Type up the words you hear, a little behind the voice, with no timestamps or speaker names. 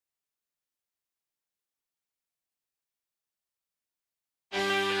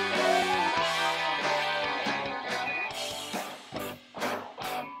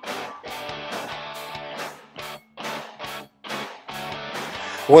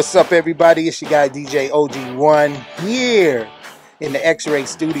What's up, everybody? It's your guy DJ OG1 here in the X-Ray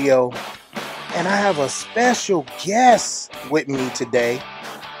studio, and I have a special guest with me today.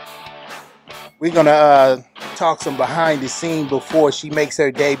 We're gonna talk some behind the scene before she makes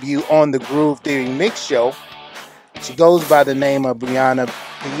her debut on the Groove Theory Mix Show. She goes by the name of Briana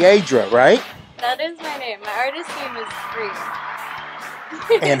Piedra, right? That is my name. My artist name is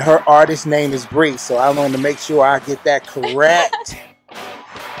Bree. And her artist name is Bree, so I wanted to make sure I get that correct.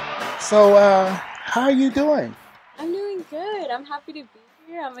 So, how are you doing? I'm doing good. I'm happy to be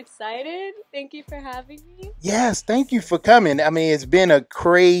here. I'm excited. Thank you for having me. Yes, thank you for coming. I mean, it's been a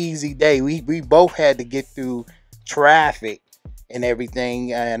crazy day. We both had to get through traffic and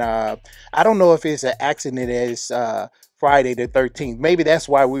everything. And I don't know if it's an accident as Friday the 13th. Maybe that's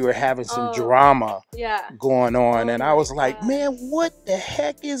why we were having some drama going on. And I was like, man, what the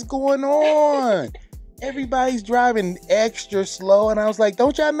heck is going on? Everybody's driving extra slow, and I was like,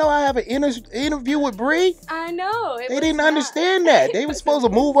 don't y'all know I have an interview with Bree? I know. They didn't understand that. They were supposed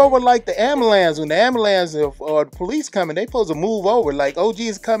to move over like the ambulance. When the ambulance or the police coming, they supposed to move over. Like, OG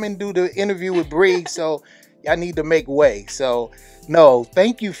is coming to do the interview with Bree, so y'all need to make way. So, no,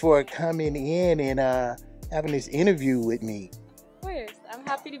 thank you for coming in and having this interview with me. Of course. I'm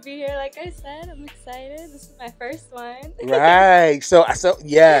happy to be here. Like I said, I'm excited. This is my first one. Right. So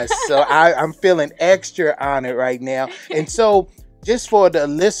yes. So I'm feeling extra honored right now. And so just for the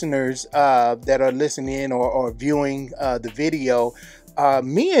listeners that are listening or viewing the video,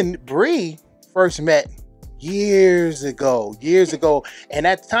 me and Bree first met years ago. And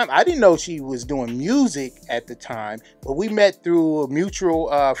at the time, I didn't know she was doing music at the time, but we met through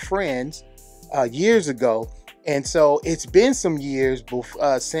mutual friends years ago. And so it's been some years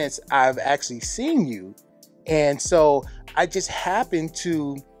since I've actually seen you. And so I just happened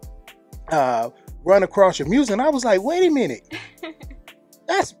to run across your music, and I was like, wait a minute.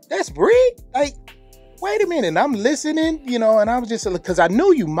 That's Bree? Like, wait a minute. And I'm listening, and I was just, because I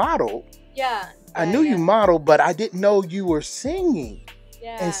knew you modeled. Yeah. I knew you modeled, but I didn't know you were singing.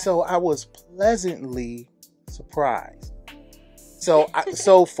 Yeah. And so I was pleasantly surprised.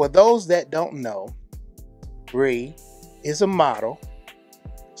 So for those that don't know, Bree is a model.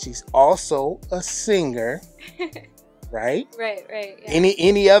 She's also a singer, right? Right. Yeah.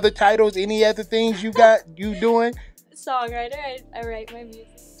 Any other titles? Any other things you doing? Songwriter. I write my music.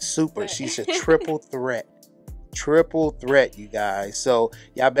 Super. She's a triple threat. Triple threat, you guys. So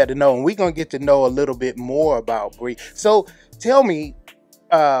y'all better know. And we're gonna get to know a little bit more about Bree. So tell me,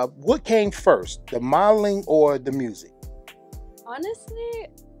 what came first, the modeling or the music? Honestly,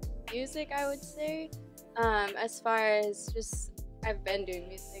 music, I would say. As far as just, I've been doing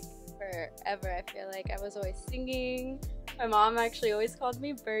music forever. I feel like I was always singing. My mom actually always called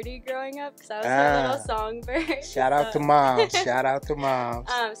me Birdie growing up because I was a little songbird. Shout out to mom. Shout out to mom.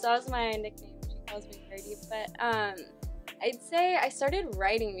 So that was my nickname. She calls me Birdie. But I'd say I started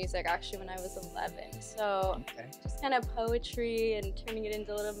writing music actually when I was 11. So just kind of poetry and turning it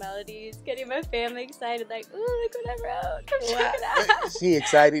into little melodies, getting my family excited, like, ooh, look what I wrote. Come check it out. She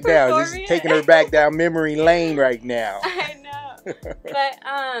excited now. This is taking her back down memory lane right now. I know. But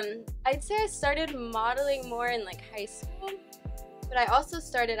I'd say I started modeling more in like high school. But I also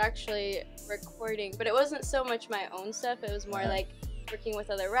started actually recording. But it wasn't so much my own stuff. It was more like working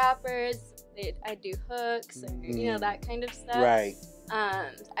with other rappers. I do hooks or that kind of stuff. Right.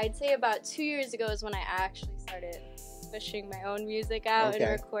 I'd say about 2 years ago is when I actually started pushing my own music out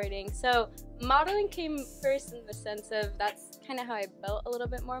and recording. So modeling came first in the sense of that's kind of how I built a little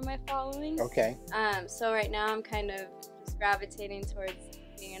bit more of my following. Okay. So right now I'm kind of just gravitating towards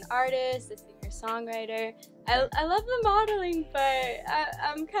being an artist, a singer-songwriter. I love the modeling, but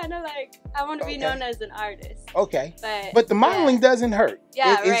I'm kind of like, I want to be known as an artist. Okay. But the modeling doesn't hurt.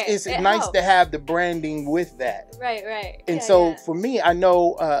 Yeah, It's nice to have the branding with that. Right. And for me, I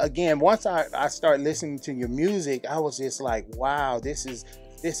know, again, once I start listening to your music, I was just like, wow, this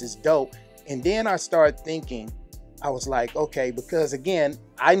is dope. And then I started thinking, I was like, okay, because again,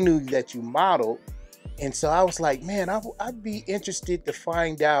 I knew that you modeled. And so I was like, man, I'd be interested to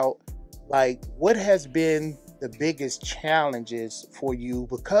find out, like, what has been the biggest challenges for you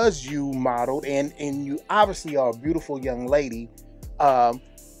because you modeled and you obviously are a beautiful young lady.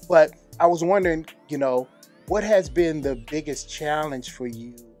 But I was wondering, what has been the biggest challenge for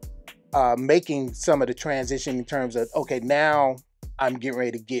you making some of the transition in terms of, okay, now I'm getting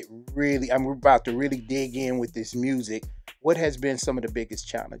ready to I'm about to really dig in with this music. What has been some of the biggest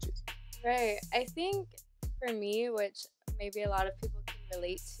challenges? Right. I think for me, which maybe a lot of people can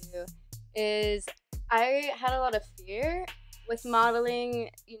relate to, is I had a lot of fear with modeling,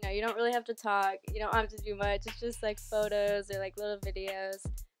 you know, you don't really have to talk. You don't have to do much. It's just like photos or like little videos.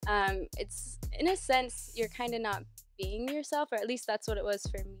 It's in a sense you're kind of not being yourself, or at least that's what it was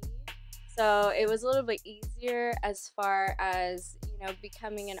for me. So it was a little bit easier as far as, you know,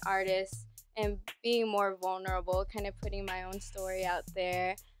 becoming an artist and being more vulnerable, kind of putting my own story out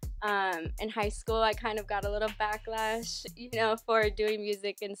there. In high school, I kind of got a little backlash, you know, for doing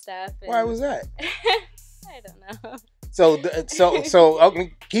music and stuff. And Why was that? I don't know. So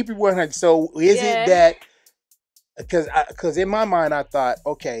okay, keep it 100. So is it that because in my mind I thought,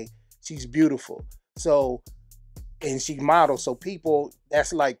 okay, she's beautiful, so and she models, so people,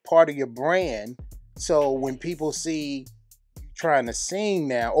 that's like part of your brand. So when people see you trying to sing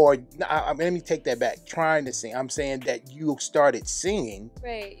now, or let me take that back, trying to sing, I'm saying that you started singing,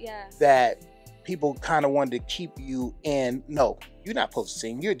 right? Yeah. That people kind of wanted to keep you in. No, you're not supposed to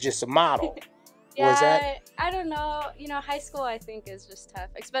sing. You're just a model. Yeah, was that? I don't know. You know, high school I think is just tough,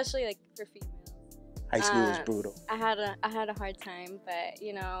 especially like for females. High school is brutal. I had a hard time, but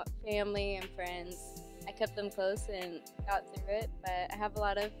you know, family and friends, I kept them close and got through it. But I have a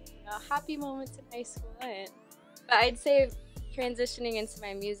lot of, you know, happy moments in high school. But I'd say transitioning into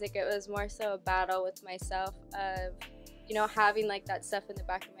my music, it was more so a battle with myself of, you know, having like that stuff in the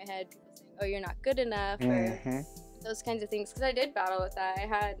back of my head, people saying, "Oh, you're not good enough," or those kinds of things. Because I did battle with that. I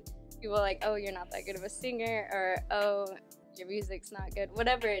had people like, "Oh, you're not that good of a singer," or "Oh, your music's not good,"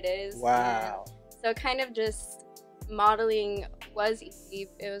 whatever it is. Wow. And so kind of just modeling was easy.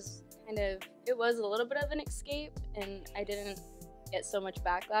 It was a little bit of an escape, and I didn't get so much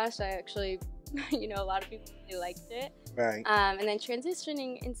backlash. I actually, you know, a lot of people really liked it. Right. And then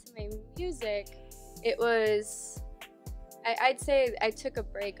transitioning into my music, it was, I'd say I took a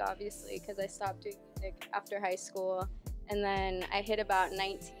break, obviously, because I stopped doing music after high school. And then I hit about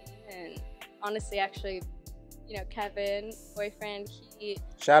 19, and honestly, actually, you know, Kevin, boyfriend, he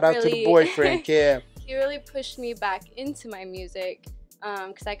shout out to the boyfriend, Kev. He really pushed me back into my music,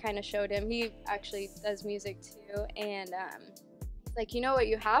 because I kind of showed him. He actually does music too, and he's like, you know, what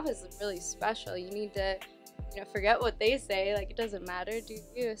you have is really special. You need to, you know, forget what they say. Like, it doesn't matter, do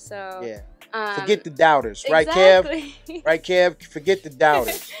you? So yeah, forget the doubters, exactly. Right, Kev? Right, Kev? Forget the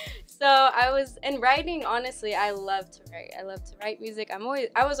doubters. So I was, and writing, honestly, I love to write. I love to write music.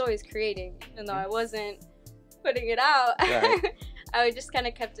 I was always creating, even though I wasn't putting it out. Right. I just kind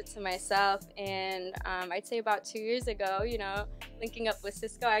of kept it to myself. And I'd say about 2 years ago, you know, linking up with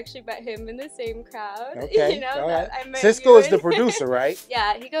Cisco, I actually met him in the same crowd. Okay. You know, that I met Cisco is the producer, right?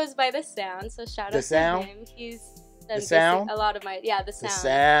 Yeah, he goes by The Sound. So shout out to him. He's done The Sound? a lot of my, The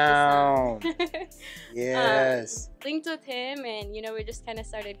Sound. The Sound. Yes. Linked with him, and you know, we just kind of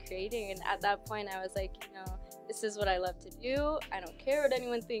started creating. And at that point, I was like, you know, this is what I love to do. I don't care what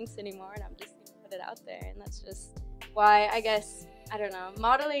anyone thinks anymore, and I'm just gonna put it out there. And that's just why, I guess, I don't know,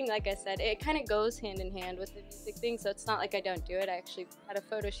 modeling, like I said, it kind of goes hand in hand with the music thing. So it's not like I don't do it. I actually had a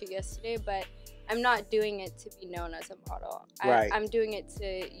photo shoot yesterday, but I'm not doing it to be known as a model. Right. I'm doing it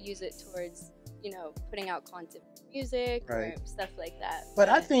to use it towards, you know, putting out content for music, right, or stuff like that. But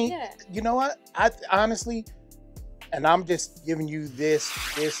I think, you know what, I honestly, and I'm just giving you this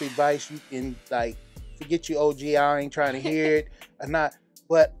advice. You can, like, forget you OG, I ain't trying to hear it or not,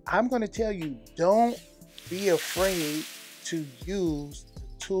 but I'm going to tell you, don't be afraid to use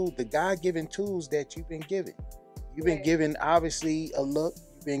the God-given tools that you've been given. You've been given, obviously, a look.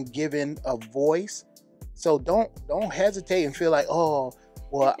 You've been given a voice. So don't hesitate and feel like, oh,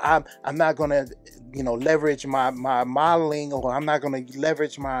 well, I'm not gonna, you know, leverage my modeling, or I'm not gonna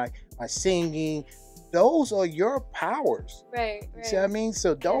leverage my singing. Those are your powers. Right. You see what I mean?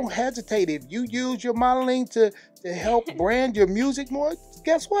 So don't hesitate. If you use your modeling to help brand your music more,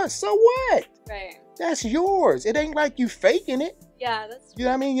 guess what? So what? Right. That's yours. It ain't like you faking it. Yeah, that's true. You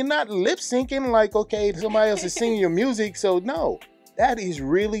know what I mean? You're not lip syncing like, okay, somebody else is singing your music. So no, that is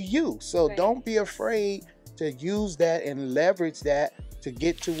really you. So don't be afraid to use that and leverage that to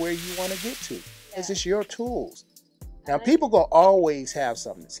get to where you want to get to. It's just your tools. Now, people gonna always have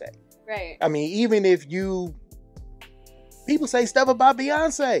something to say. Right. I mean, even if people say stuff about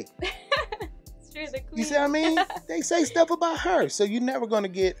Beyonce. You see what I mean? They say stuff about her. So you're never going to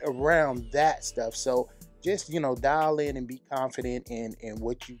get around that stuff. So just, you know, dial in and be confident in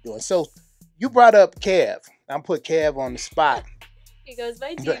what you're doing. So you brought up Kev. I'm put Kev on the spot. He goes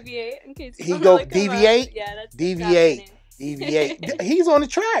by Deviate. In case he go Deviate? Yeah, that's Deviate. He's on the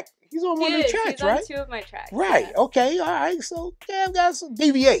track. He's on one of the tracks, right? He's on 2 of my tracks. Right. Yeah. Okay. All right. So Kev got some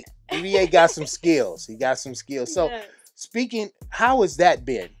Deviate. Deviate got some skills. He got some skills. So speaking, how has that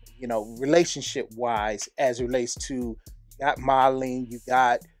been? You know, relationship-wise, as it relates to, you got modeling, you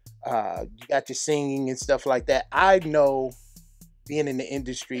got your singing and stuff like that. I know being in the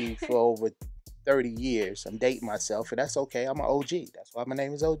industry for over 30 years. I'm dating myself, and that's okay. I'm an OG. That's why my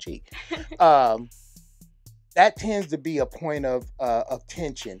name is OG. That tends to be a point of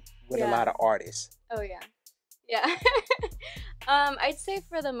tension with a lot of artists. Oh yeah, yeah. I'd say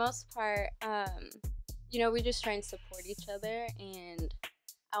for the most part, we just try and support each other, and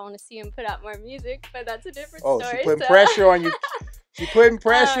I want to see him put out more music, but that's a different story. Oh, she putting pressure on you. She putting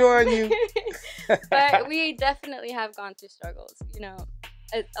pressure on you. But we definitely have gone through struggles,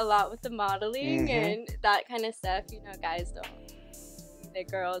 a lot with the modeling and that kind of stuff. Guys don't, the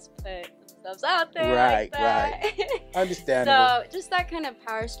girls put themselves out there. Right, like that. right. Understandable. So just that kind of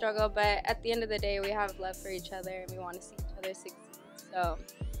power struggle, but at the end of the day, we have love for each other and we want to see each other succeed. So,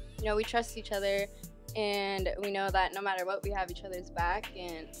 we trust each other, and we know that no matter what, we have each other's back,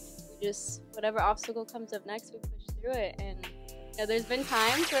 and we just, whatever obstacle comes up next, we push through it. And there's been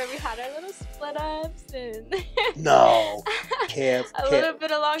times where we had our little split ups and no, Kev, a little bit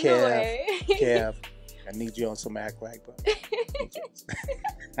along the way. Kev, I need you on some act right, bro.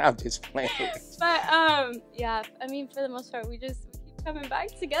 I'm just playing. But yeah, I mean, for the most part, we keep coming back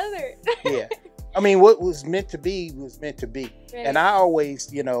together. Yeah, I mean, what was meant to be was meant to be. Right. And I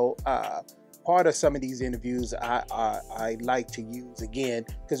always, part of some of these interviews I like to use again,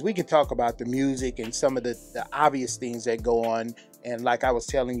 because we can talk about the music and some of the obvious things that go on. And like I was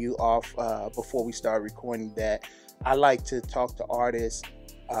telling you off before we start recording, that I like to talk to artists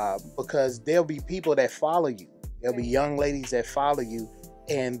because there'll be people that follow you. There'll be young ladies that follow you.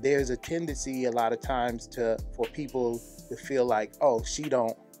 And there's a tendency a lot of times for people to feel like, oh, she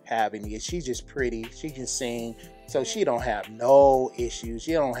don't have any. She's just pretty. She can sing. So she don't have no issues.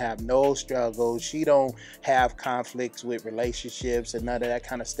 She don't have no struggles. She don't have conflicts with relationships and none of that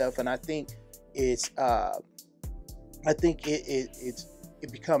kind of stuff. And I think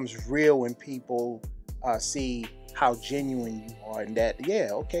it becomes real when people see how genuine you are, and that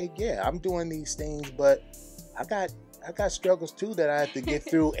I'm doing these things, but I got struggles too that I have to get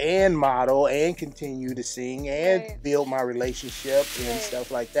through and model and continue to sing and build my relationship and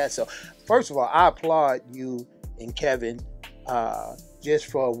stuff like that. So first of all, I applaud you and Kevin just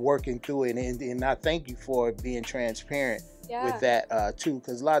for working through it, and I thank you for being transparent with that too,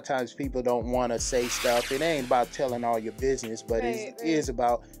 because a lot of times people don't want to say stuff. It ain't about telling all your business, but it is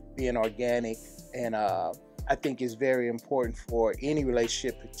about being organic. And I think it's very important for any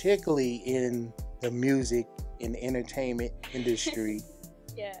relationship, particularly in the music and entertainment industry,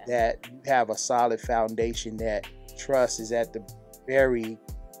 that you have a solid foundation, that trust is at the very,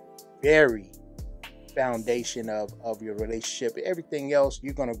 very foundation of your relationship. Everything else,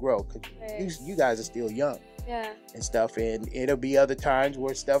 you're gonna grow, because you guys are still young and stuff, and it'll be other times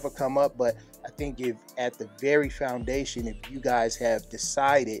where stuff will come up, but I think if at the very foundation, if you guys have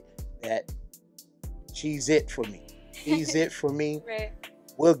decided that she's it for me, he's it for me,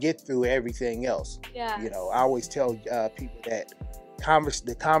 we'll get through everything else. I always tell people that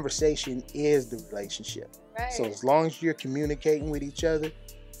the conversation is the relationship. So as long as you're communicating with each other,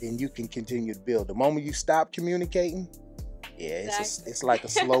 then you can continue to build. The moment you stop communicating, it's like a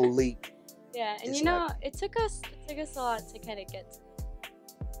slow leak. And it took us a lot to kind of get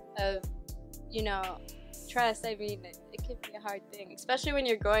to trust. I mean, it can be a hard thing, especially when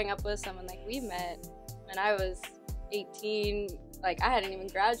you're growing up with someone. Like, we met when I was 18. Like, I hadn't even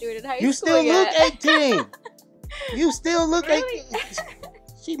graduated high school You still yet. look 18. You still look 18.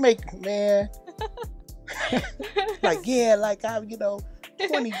 She man. Like, I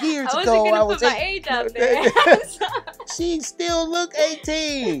 20 years ago, I was put my age out there. She still look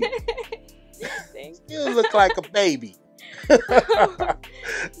 18. Still look like a baby. But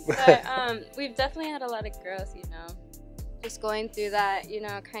we've definitely had a lot of growth, just going through that,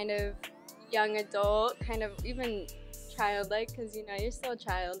 kind of young adult, kind of even childlike, because you're still a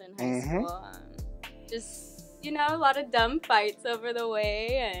child in high school. Just a lot of dumb fights over the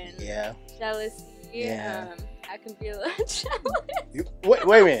way, and jealousy. I can be a little jealous.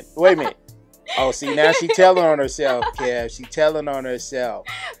 Wait a minute. Oh, see, now she telling on herself, Kev. She telling on herself.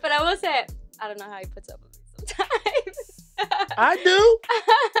 But I will say, I don't know how he puts up with me sometimes. I do.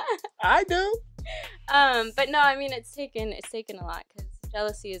 But no, I mean, it's taken a lot, because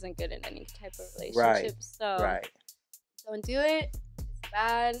jealousy isn't good in any type of relationship. So don't do it. It's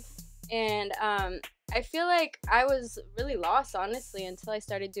bad. And I feel like I was really lost, honestly, until I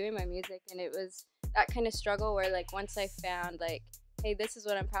started doing my music, and it was that kind of struggle where, like, once I found, like, hey, this is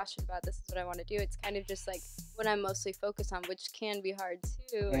what I'm passionate about, this is what I want to do, it's kind of just like what I'm mostly focused on, which can be hard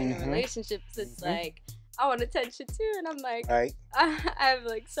too in a relationship. It's like, I want attention too, and I'm like, I have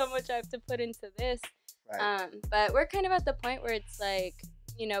like so much I have to put into this. But we're kind of at the point where it's like,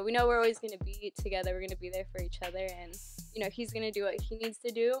 we know we're always going to be together, we're going to be there for each other, and you know, he's gonna do what he needs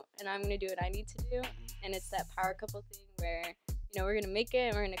to do, and I'm gonna do what I need to do, and it's that power couple thing where, you know, we're gonna make it,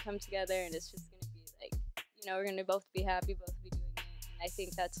 and we're gonna come together, and it's just gonna be like, you know, we're gonna both be happy, both be doing it, and I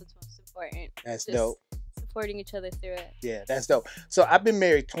think that's what's most important. That's just dope. Supporting each other through it. Yeah, that's dope. So I've been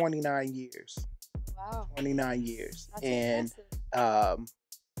married 29 years. Wow. 29 years. That's and impressive.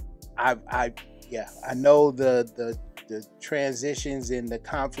 I know the transitions and the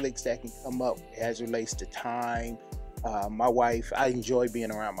conflicts that can come up as it relates to time. My wife, I enjoy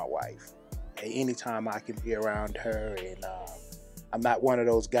being around my wife. Anytime I can be around her, and I'm not one of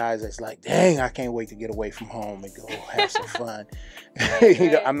those guys that's like, dang, I can't wait to get away from home and go have some fun.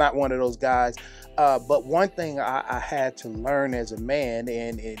 You know, I'm not one of those guys. But one thing I had to learn as a man,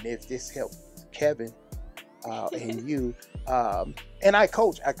 and if this helps Kevin and you, and I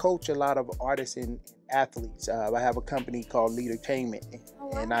coach a lot of artists and athletes. I have a company called Leadertainment,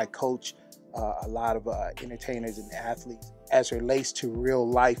 and I coach a lot of entertainers and athletes as it relates to real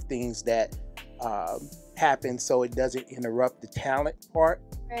life things that happen, so it doesn't interrupt the talent part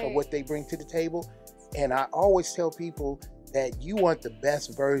of what they bring to the table. And I always tell people that you want the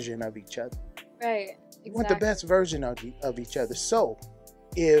best version of each other. Right. Exactly. You want the best version of each other. So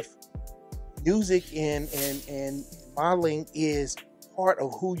if music and modeling is part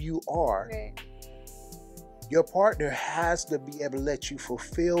of who you are, your partner has to be able to let you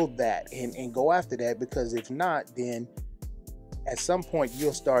fulfill that and go after that, because if not, then at some point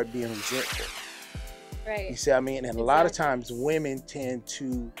you'll start being resentful. Right. You see what I mean? And a lot of times women tend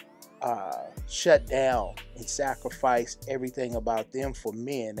to shut down and sacrifice everything about them for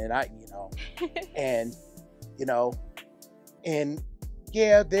men. And and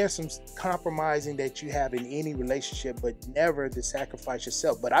yeah, there's some compromising that you have in any relationship, but never to sacrifice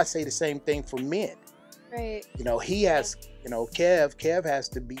yourself. But I say the same thing for men. Right. You know, he has, you know, Kev has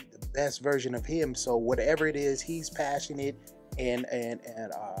to be the best version of him. So whatever it is he's passionate and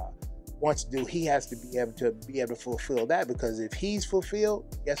wants to do, he has to be able to fulfill that, because if he's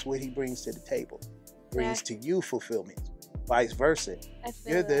fulfilled, guess what he brings to the table? He brings to you fulfillment. Vice versa.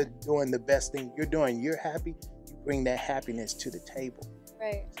 You're doing the best thing you're doing. You're happy. You bring that happiness to the table.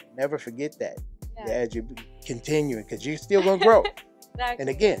 Right. So never forget that as you continuing, because you're still gonna grow. Exactly. And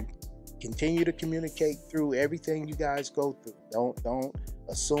again, continue to communicate through everything you guys go through. Don't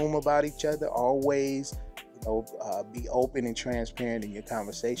assume about each other. Always, be open and transparent in your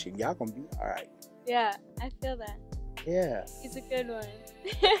conversation. Y'all gonna be all right. Yeah, I feel that. Yeah. He's a good one.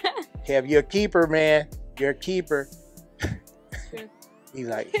 Kev, you're a keeper, man. You're a keeper. He's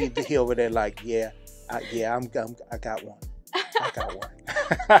like, he over there like, I got one. I got one.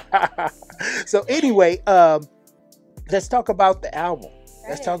 So anyway, let's talk about the album.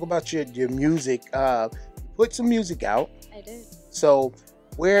 Let's talk about your music. Put some music out. I did. So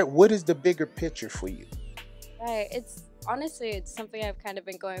what is the bigger picture for you? Right. It's something I've kind of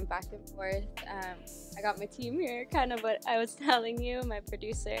been going back and forth. I got my team here, kind of what I was telling you, my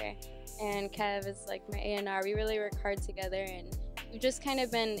producer, and Kev is like my A&R. We really work hard together, and we've just kind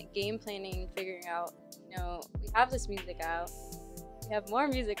of been game planning and figuring out, we have this music out. We have more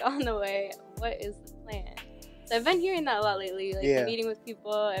music on the way. What is the plan? So I've been hearing that a lot lately, meeting with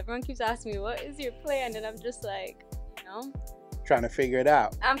people. Everyone keeps asking me, what is your plan? And I'm just like, trying to figure it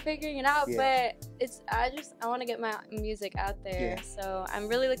out. I'm figuring it out, but I want to get my music out there. So I'm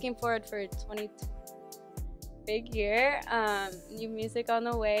really looking forward for 2020. Big year, new music on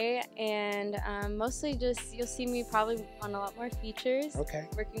the way, and mostly just you'll see me probably on a lot more features. Okay.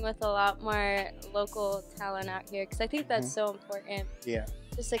 Working with a lot more local talent out here, because I think that's so important. Yeah.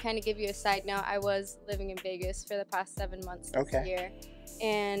 Just to kind of give you a side note, I was living in Vegas for the past 7 months this year,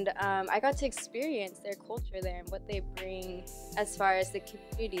 and I got to experience their culture there and what they bring as far as the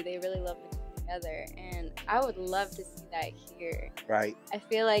community. They really love to come together, and I would love to see that here. Right. I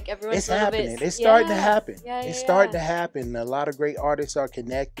feel like everyone's it's happening. It's starting to happen. It's starting to happen. A lot of great artists are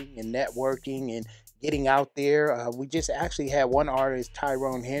connecting and networking and getting out there. We just actually had one artist,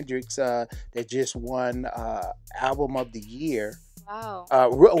 Tyrone Hendricks, that just won Album of the Year. Wow.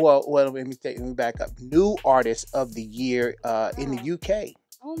 Well, let me back up. New Artist of the Year in the UK.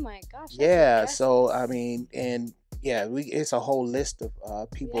 Oh my gosh. Yeah. So I mean, and it's a whole list of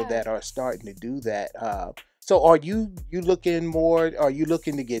people that are starting to do that. So are you looking more? Are you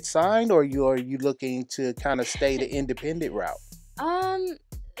looking to get signed, or are you looking to kind of stay the independent route?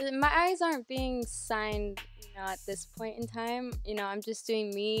 My eyes aren't being signed, at this point in time. I'm just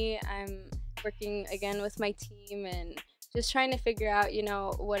doing me. I'm working again with my team and just trying to figure out,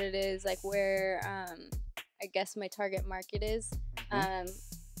 what it is, like where I guess my target market is.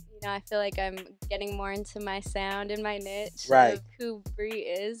 you know, I feel like I'm getting more into my sound and my niche Right. of who Bri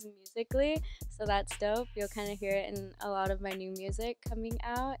is musically. So that's dope. You'll kind of hear it in a lot of my new music coming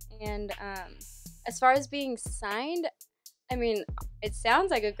out. And as far as being signed, I mean, it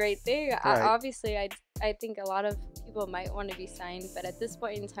sounds like a great thing. Right. Obviously, I think a lot of people might want to be signed, but at this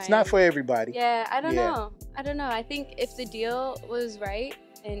point in time, It's not for everybody. yeah, I don't know. I don't know. I think if the deal was right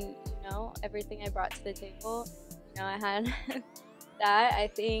and, you know, everything I brought to the table, you know, I had that, I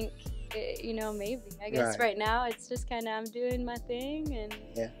think, you know, maybe. I guess right now it's just kind of I'm doing my thing, and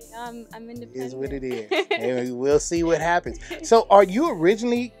you know, I'm independent. It is what it is. And we'll see what happens. So, are you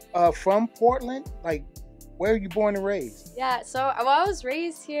originally from Portland? Like, where are you born and raised? Yeah, so well, I was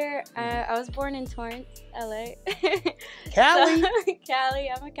raised here. I was born in Torrance, LA. Cali? So,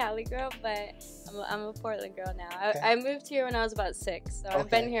 Cali. I'm a Cali girl, but I'm a Portland girl now. I moved here when I was about 6, so I've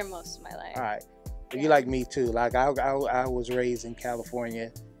been here most of my life. All right. You like me too. Like I was raised in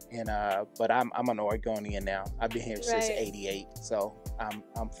California, and but I'm an Oregonian now. I've been here since '88, so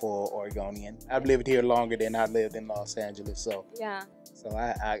I'm full Oregonian. I've lived here longer than I lived in Los Angeles, so so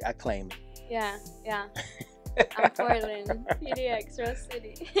I claim it. Yeah. I'm Portland, PDX, Rose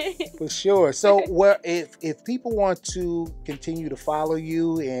City. For sure. So, where if people want to continue to follow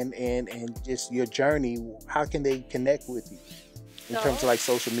you and just your journey, how can they connect with you in terms of like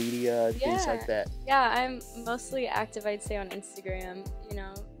social media, things like that? Yeah, I'm mostly active, I'd say, on Instagram. You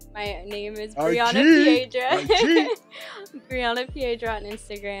know, my name is Briana Piedra. Briana Piedra on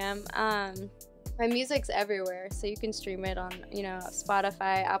Instagram. My music's everywhere, so you can stream it on, you know,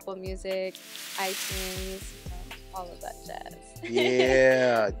 Spotify, Apple Music, iTunes, all of that jazz.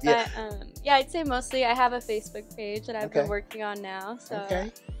 Yeah. But yeah, I'd say mostly I have a Facebook page that I've been working on now. So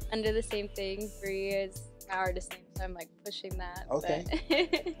under the same thing, Bri is my artist name, so I'm like pushing that.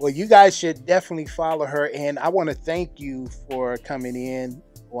 Okay. Well, you guys should definitely follow her, and I want to thank you for coming in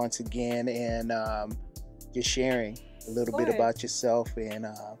once again and just sharing a little bit about yourself, and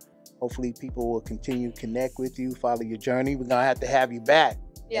hopefully people will continue to connect with you, follow your journey. We're gonna have to have you back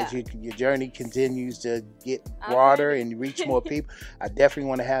as your journey continues to get broader and reach more people. I definitely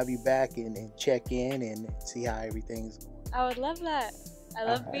want to have you back and check in and see how everything's going. I would love that. I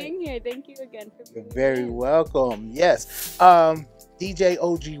love being here. Thank you again for being You're very here. welcome. Yes. DJ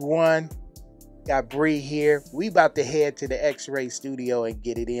OG1, got Bri here. We about to head to the X-Ray studio and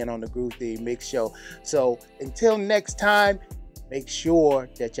get it in on the Groove Theory Mix Show. So until next time, make sure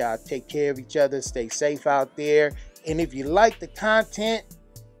that y'all take care of each other, stay safe out there. And if you like the content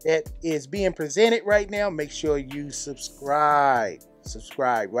that is being presented right now, make sure you subscribe.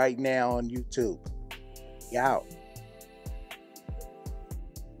 Subscribe right now on YouTube. You out.